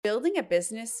Building a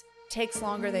business takes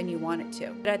longer than you want it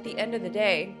to. But at the end of the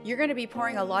day, you're going to be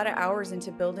pouring a lot of hours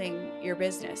into building your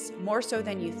business, more so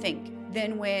than you think.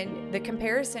 Then when the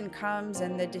comparison comes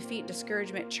and the defeat,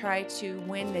 discouragement try to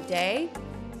win the day,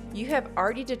 you have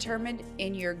already determined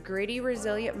in your gritty,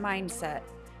 resilient mindset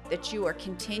that you are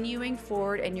continuing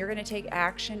forward and you're going to take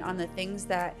action on the things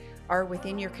that are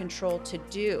within your control to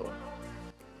do.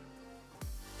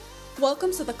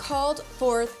 Welcome to the Called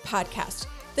Forth podcast.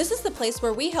 This is the place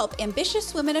where we help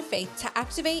ambitious women of faith to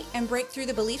activate and break through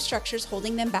the belief structures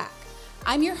holding them back.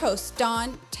 I'm your host,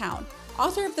 Dawn Town,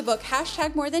 author of the book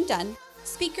 #MoreThanDone,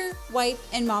 speaker, wife,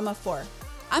 and mom of 4.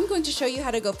 I'm going to show you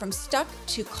how to go from stuck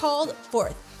to called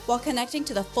forth while connecting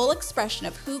to the full expression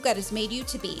of who God has made you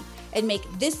to be and make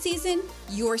this season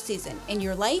your season in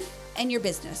your life and your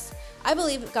business. I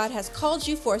believe God has called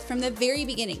you forth from the very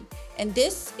beginning, and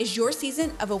this is your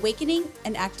season of awakening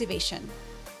and activation.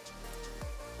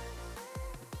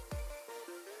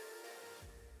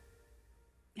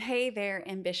 Hey there,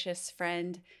 ambitious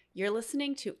friend. You're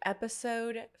listening to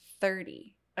episode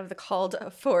 30 of the Called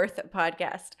Forth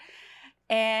podcast.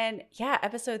 And yeah,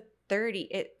 episode 30.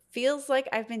 It feels like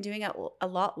I've been doing it a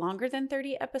lot longer than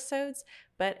 30 episodes,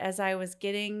 but as I was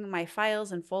getting my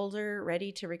files and folder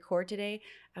ready to record today,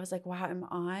 I was like, wow, I'm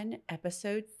on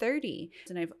episode 30.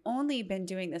 And I've only been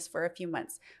doing this for a few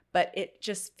months, but it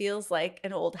just feels like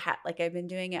an old hat, like I've been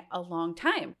doing it a long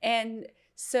time. And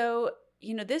so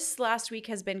this last week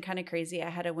has been kind of crazy. I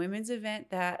had a women's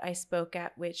event that I spoke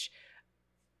at, which,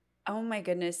 oh my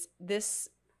goodness, this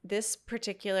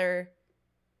particular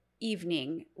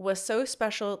evening was so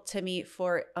special to me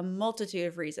for a multitude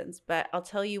of reasons. But I'll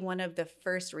tell you one of the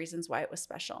first reasons why it was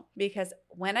special. Because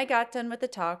when I got done with the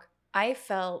talk, I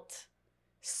felt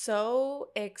so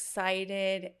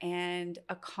excited and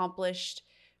accomplished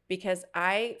because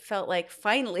I felt like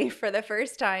finally for the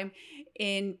first time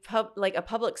in a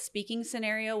public speaking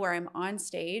scenario where I'm on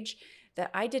stage,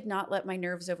 that I did not let my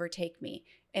nerves overtake me.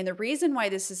 And the reason why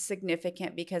this is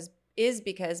significant is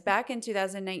because back in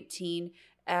 2019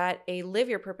 at a Live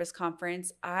Your Purpose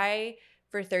conference, I,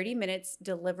 for 30 minutes,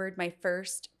 delivered my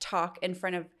first talk in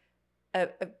front of a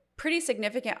pretty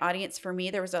significant audience for me.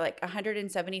 There was like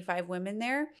 175 women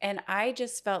there. And I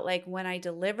just felt like when I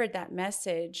delivered that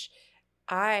message,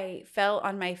 I fell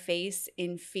on my face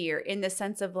in fear, in the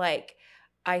sense of like,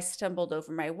 I stumbled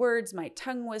over my words, my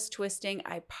tongue was twisting,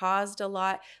 I paused a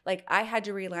lot. Like I had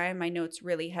to rely on my notes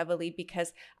really heavily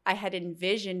because I had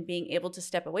envisioned being able to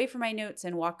step away from my notes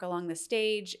and walk along the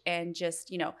stage and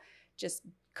just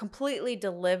completely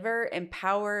deliver,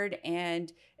 empowered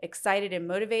and excited and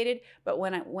motivated. But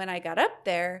when I got up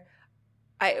there,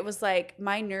 it was like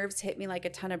my nerves hit me like a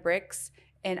ton of bricks,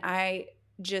 and I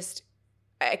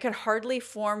could hardly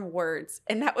form words.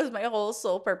 And that was my whole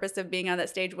sole purpose of being on that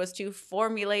stage, was to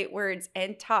formulate words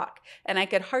and talk. And I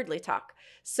could hardly talk.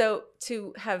 So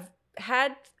to have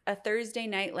had a Thursday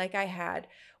night like I had,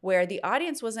 where the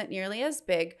audience wasn't nearly as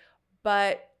big,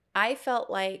 but I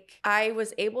felt like I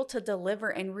was able to deliver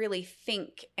and really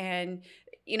think. And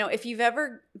if you've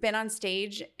ever been on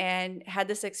stage and had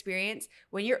this experience,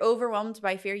 when you're overwhelmed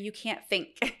by fear, you can't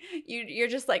think. You're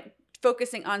just like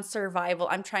focusing on survival.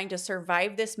 I'm trying to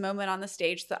survive this moment on the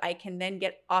stage so I can then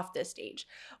get off the stage.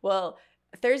 Well,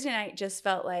 Thursday night just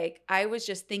felt like I was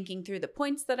just thinking through the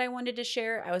points that I wanted to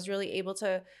share. I was really able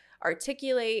to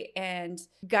articulate and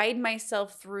guide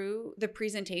myself through the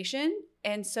presentation.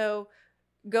 And so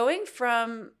going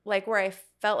from like where I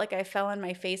felt like I fell on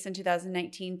my face in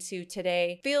 2019 to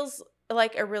today feels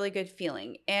like a really good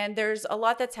feeling. And there's a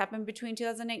lot that's happened between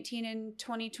 2019 and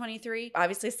 2023.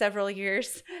 Obviously, several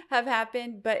years have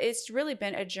happened, but it's really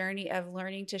been a journey of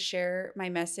learning to share my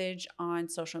message on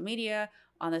social media,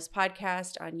 on this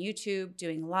podcast, on YouTube,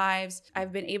 doing lives.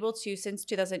 I've been able to, since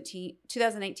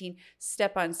 2019,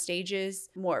 step on stages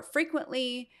more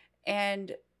frequently.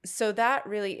 And so that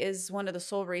really is one of the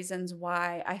sole reasons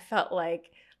why I felt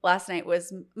like last night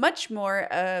was much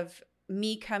more of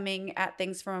me coming at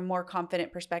things from a more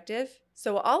confident perspective.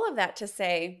 So all of that to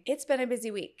say, it's been a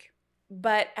busy week.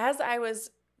 But as I was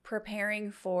preparing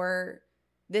for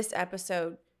this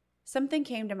episode, something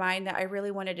came to mind that I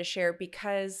really wanted to share,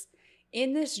 because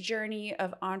in this journey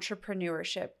of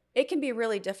entrepreneurship, it can be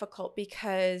really difficult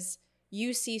because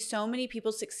you see so many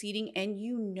people succeeding and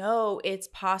it's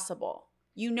possible.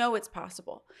 It's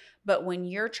possible. But when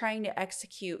you're trying to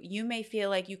execute, you may feel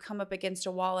like you come up against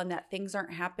a wall and that things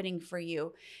aren't happening for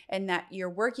you, and that you're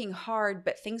working hard,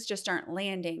 but things just aren't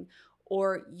landing,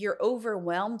 or you're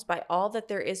overwhelmed by all that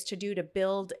there is to do to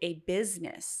build a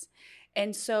business.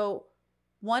 And so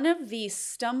One of the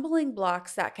stumbling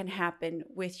blocks that can happen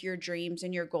with your dreams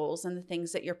and your goals and the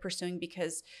things that you're pursuing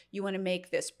because you want to make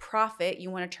this profit,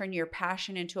 you want to turn your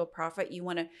passion into a profit, you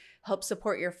want to help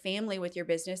support your family with your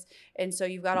business. And so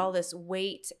you've got all this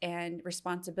weight and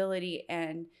responsibility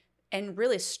and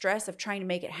really stress of trying to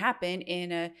make it happen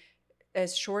in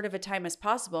as short of a time as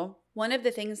possible. One of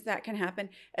the things that can happen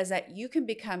is that you can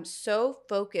become so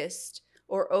focused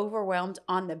or overwhelmed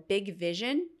on the big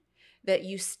vision that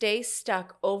you stay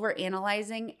stuck over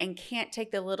analyzing and can't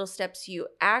take the little steps you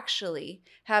actually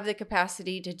have the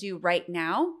capacity to do right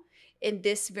now in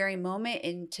this very moment,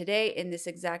 in today, in this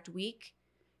exact week.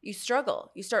 You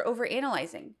struggle. You start over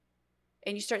analyzing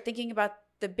and you start thinking about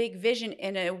the big vision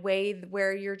in a way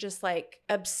where you're just like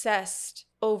obsessed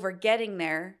over getting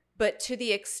there, but to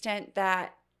the extent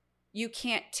that you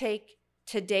can't take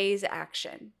today's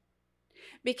action.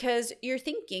 Because you're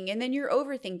thinking and then you're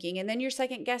overthinking and then you're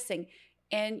second guessing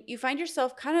and you find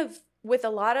yourself kind of with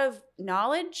a lot of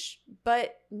knowledge,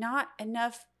 but not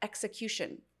enough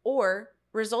execution or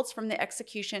results from the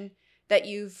execution that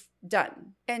you've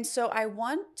done. And so I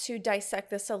want to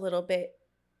dissect this a little bit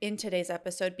in today's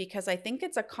episode because I think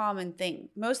it's a common thing.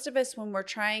 Most of us, when we're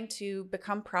trying to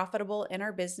become profitable in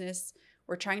our business,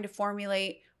 we're trying to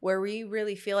formulate where we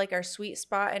really feel like our sweet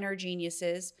spot and our genius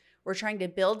is. We're trying to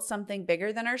build something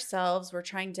bigger than ourselves. We're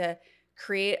trying to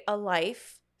create a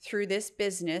life through this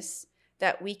business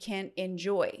that we can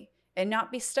enjoy and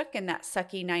not be stuck in that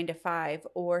sucky 9-to-5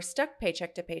 or stuck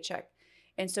paycheck to paycheck.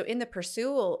 And so in the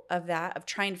pursuit of that, of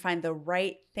trying to find the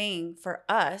right thing for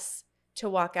us to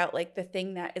walk out, like the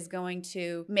thing that is going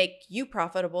to make you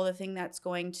profitable, the thing that's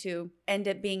going to end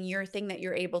up being your thing that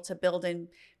you're able to build and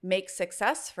make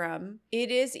success from,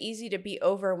 it is easy to be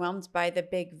overwhelmed by the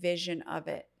big vision of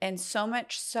it. And so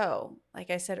much so, like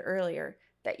I said earlier,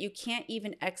 that you can't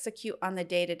even execute on the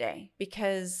day-to-day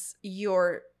because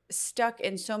you're stuck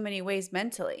in so many ways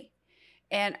mentally.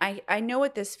 And I know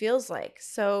what this feels like.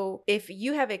 So if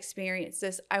you have experienced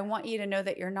this, I want you to know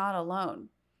that you're not alone.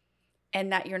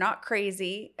 And that you're not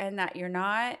crazy and that you're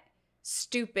not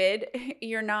stupid.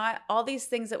 You're not all these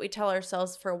things that we tell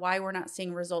ourselves for why we're not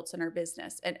seeing results in our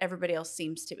business and everybody else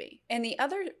seems to be. And the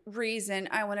other reason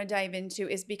I want to dive into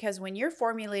is because when you're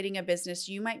formulating a business,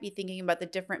 you might be thinking about the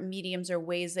different mediums or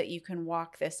ways that you can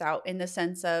walk this out, in the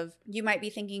sense of you might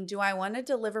be thinking, do I want to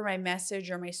deliver my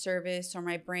message or my service or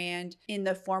my brand in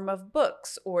the form of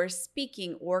books or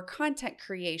speaking or content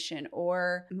creation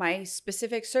or my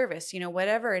specific service,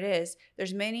 whatever it is.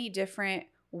 There's many different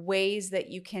ways that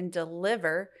you can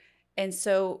deliver. And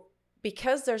so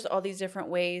because there's all these different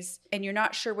ways and you're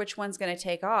not sure which one's going to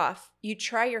take off, you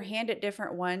try your hand at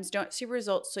different ones, don't see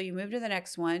results, so you move to the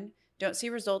next one, don't see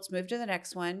results, move to the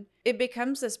next one. It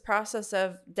becomes this process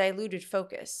of diluted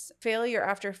focus, failure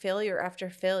after failure after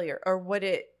failure, or what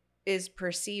it is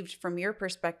perceived from your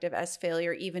perspective as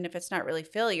failure, even if it's not really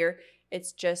failure.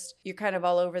 It's just you're kind of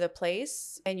all over the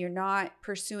place and you're not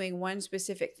pursuing one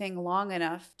specific thing long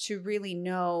enough to really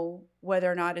know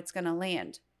whether or not it's going to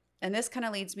land. And this kind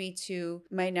of leads me to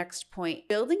my next point.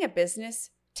 Building a business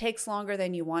takes longer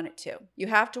than you want it to. You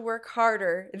have to work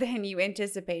harder than you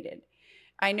anticipated.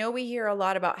 I know we hear a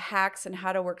lot about hacks and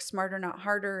how to work smarter, not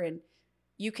harder. And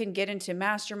you can get into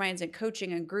masterminds and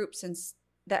coaching and groups and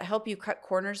that help you cut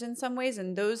corners in some ways.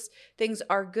 And those things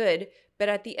are good. But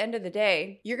at the end of the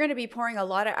day, you're going to be pouring a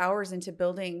lot of hours into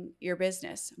building your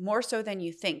business, more so than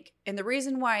you think. And the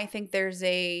reason why I think there's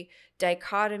a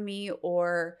dichotomy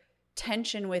or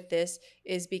tension with this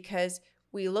is because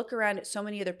we look around at so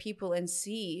many other people and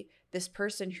see this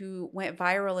person who went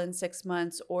viral in 6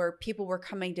 months, or people were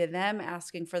coming to them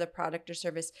asking for the product or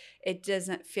service. It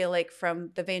doesn't feel like,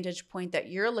 from the vantage point that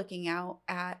you're looking out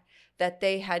at, that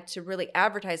they had to really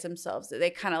advertise themselves, that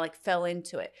they kind of like fell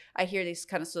into it. I hear these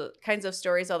kinds of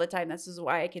stories all the time. This is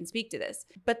why I can speak to this.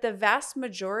 But the vast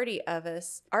majority of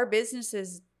us, our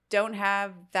businesses don't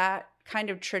have that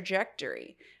kind of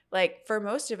trajectory. Like for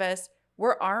most of us,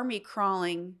 we're army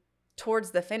crawling towards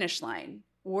the finish line.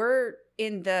 We're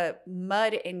in the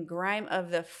mud and grime of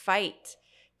the fight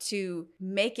to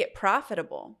make it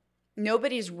profitable.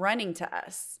 Nobody's running to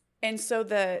us. And so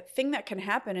the thing that can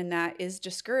happen in that is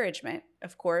discouragement,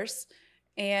 of course.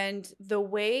 And the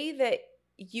way that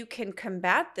you can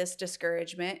combat this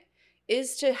discouragement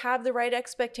is to have the right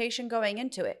expectation going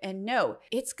into it. And no,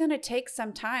 it's going to take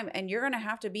some time, and you're going to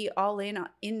have to be all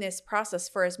in this process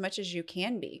for as much as you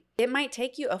can be. It might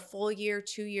take you a full year,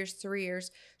 2 years, 3 years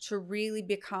to really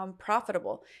become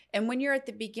profitable. And when you're at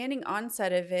the beginning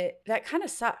onset of it, that kind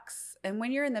of sucks. And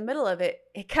when you're in the middle of it,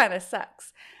 it kind of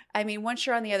sucks. I mean, once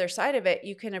you're on the other side of it,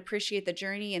 you can appreciate the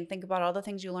journey and think about all the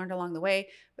things you learned along the way.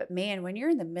 But man, when you're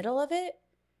in the middle of it,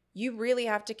 you really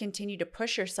have to continue to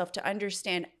push yourself to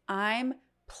understand I'm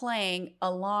playing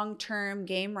a long-term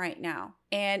game right now.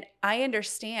 And I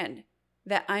understand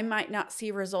that I might not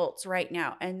see results right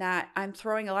now and that I'm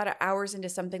throwing a lot of hours into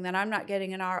something that I'm not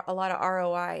getting a lot of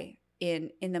ROI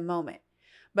in the moment.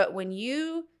 But when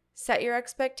you set your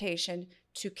expectation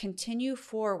to continue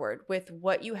forward with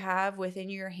what you have within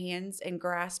your hands and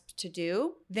grasp to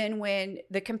do, then when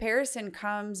the comparison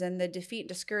comes and the defeat and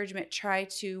discouragement try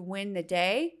to win the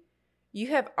day, you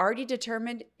have already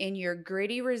determined in your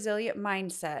gritty, resilient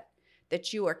mindset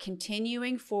that you are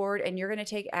continuing forward and you're going to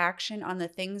take action on the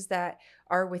things that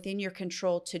are within your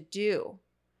control to do,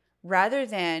 rather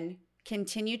than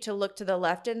continue to look to the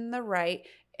left and the right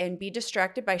and be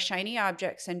distracted by shiny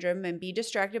object syndrome and be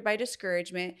distracted by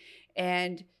discouragement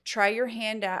and try your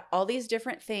hand at all these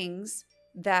different things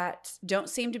that don't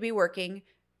seem to be working.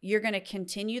 You're going to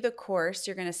continue the course.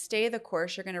 You're going to stay the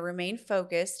course. You're going to remain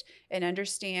focused and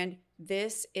understand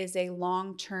this is a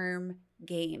long-term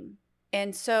game.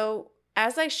 And so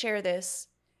as I share this,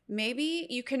 maybe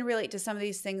you can relate to some of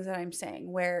these things that I'm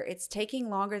saying where it's taking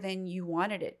longer than you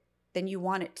want it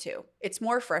to. It's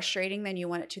more frustrating than you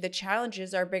want it to. The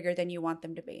challenges are bigger than you want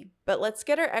them to be. But let's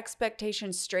get our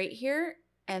expectations straight here,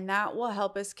 and that will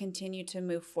help us continue to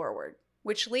move forward.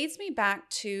 Which leads me back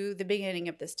to the beginning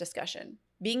of this discussion.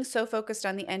 Being so focused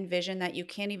on the end vision that you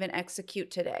can't even execute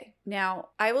today. Now,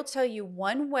 I will tell you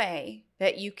one way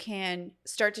that you can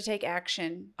start to take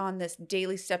action on this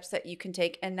daily steps that you can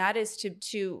take, and that is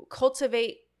to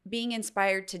cultivate being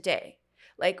inspired today.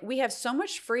 Like, we have so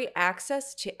much free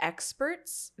access to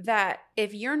experts that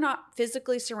if you're not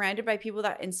physically surrounded by people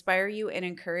that inspire you and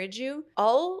encourage you,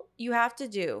 all you have to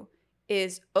do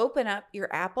is open up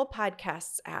your Apple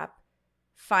Podcasts app,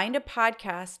 find a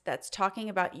podcast that's talking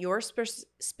about your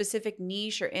specific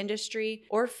niche or industry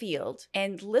or field,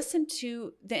 and listen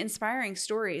to the inspiring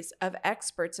stories of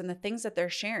experts and the things that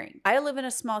they're sharing. I live in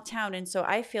a small town, and so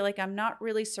I feel like I'm not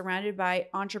really surrounded by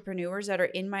entrepreneurs that are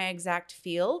in my exact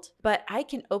field, but I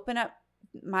can open up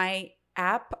my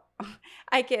app.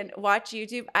 I can watch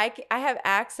YouTube. I have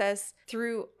access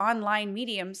through online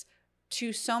mediums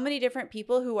to so many different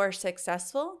people who are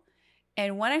successful.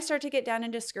 And when I start to get down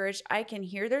and discouraged, I can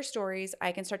hear their stories.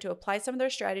 I can start to apply some of their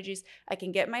strategies. I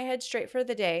can get my head straight for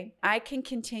the day. I can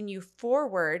continue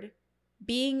forward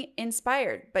being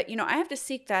inspired. But, I have to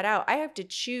seek that out. I have to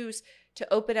choose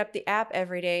to open up the app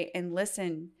every day and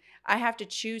listen. I have to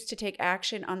choose to take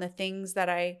action on the things that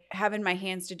I have in my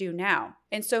hands to do now.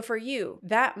 And so for you,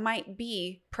 that might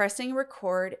be pressing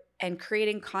record and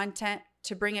creating content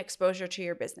to bring exposure to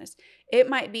your business. It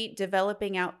might be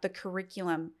developing out the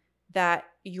curriculum that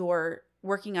you're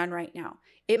working on right now.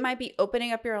 It might be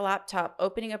opening up your laptop,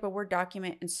 opening up a Word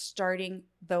document, and starting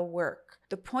the work.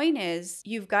 The point is,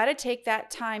 you've got to take that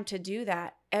time to do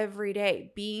that every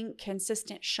day, being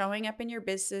consistent, showing up in your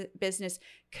business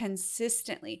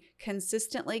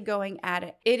consistently going at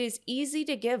it. It is easy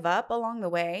to give up along the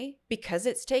way because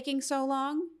it's taking so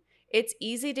long. It's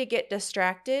easy to get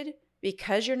distracted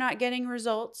because you're not getting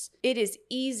results. It is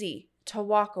easy to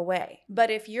walk away.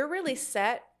 But if you're really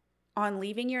set on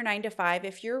leaving your 9-to-5,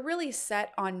 if you're really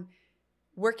set on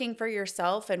working for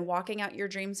yourself and walking out your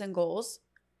dreams and goals,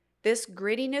 this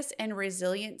grittiness and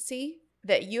resiliency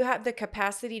that you have the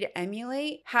capacity to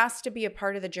emulate has to be a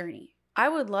part of the journey. I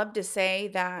would love to say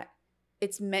that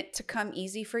it's meant to come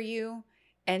easy for you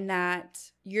and that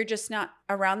you're just not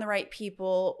around the right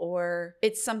people or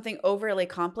it's something overly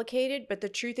complicated, but the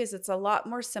truth is it's a lot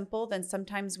more simple than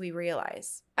sometimes we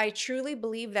realize. I truly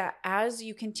believe that as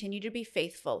you continue to be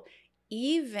faithful,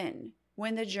 even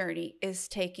when the journey is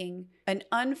taking an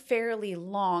unfairly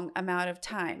long amount of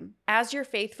time, as you're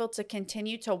faithful to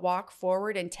continue to walk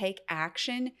forward and take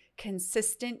action,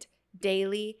 consistent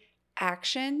daily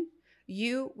action,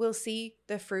 you will see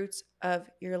the fruits of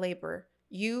your labor.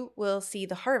 You will see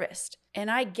the harvest.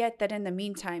 And I get that in the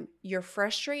meantime, you're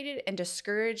frustrated and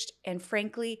discouraged and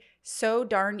frankly, so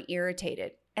darn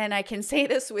irritated. And I can say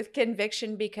this with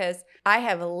conviction because I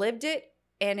have lived it.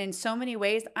 And in so many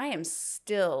ways, I am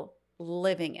still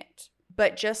living it.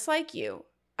 But just like you,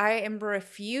 I am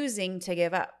refusing to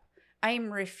give up. I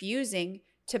am refusing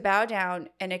to bow down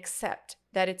and accept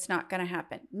that it's not going to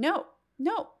happen. No.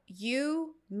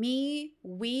 You, me,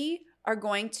 we are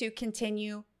going to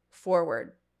continue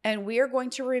forward and we are going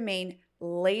to remain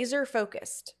laser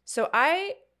focused. So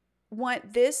I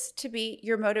want this to be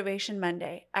your motivation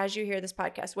Monday as you hear this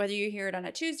podcast, whether you hear it on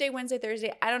a Tuesday, Wednesday,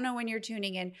 Thursday, I don't know when you're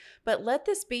tuning in, but let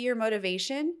this be your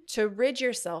motivation to rid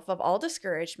yourself of all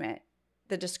discouragement,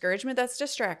 the discouragement that's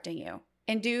distracting you,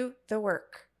 and do the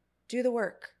work. Do the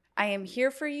work. I am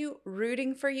here for you,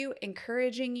 rooting for you,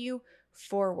 encouraging you,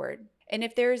 forward. And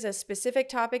if there's a specific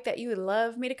topic that you would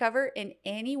love me to cover in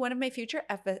any one of my future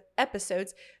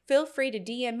episodes, feel free to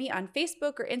DM me on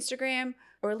Facebook or Instagram,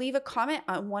 or leave a comment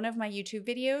on one of my YouTube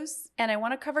videos. And I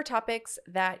want to cover topics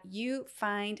that you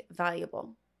find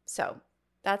valuable. So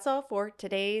that's all for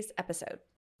today's episode.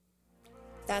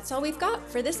 That's all we've got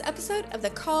for this episode of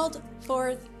the Called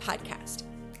Forth podcast.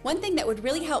 One thing that would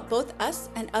really help both us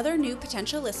and other new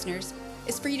potential listeners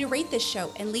is for you to rate this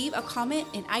show and leave a comment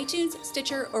in iTunes,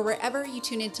 Stitcher, or wherever you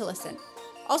tune in to listen.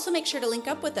 Also, make sure to link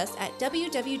up with us at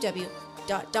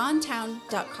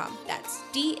www.dawntown.com. That's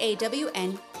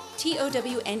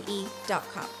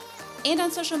DAWNTOWNE.com. And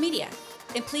on social media.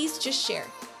 And please just share.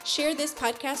 Share this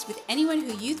podcast with anyone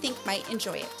who you think might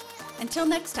enjoy it. Until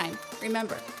next time,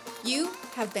 remember, you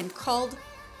have been called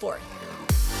forth.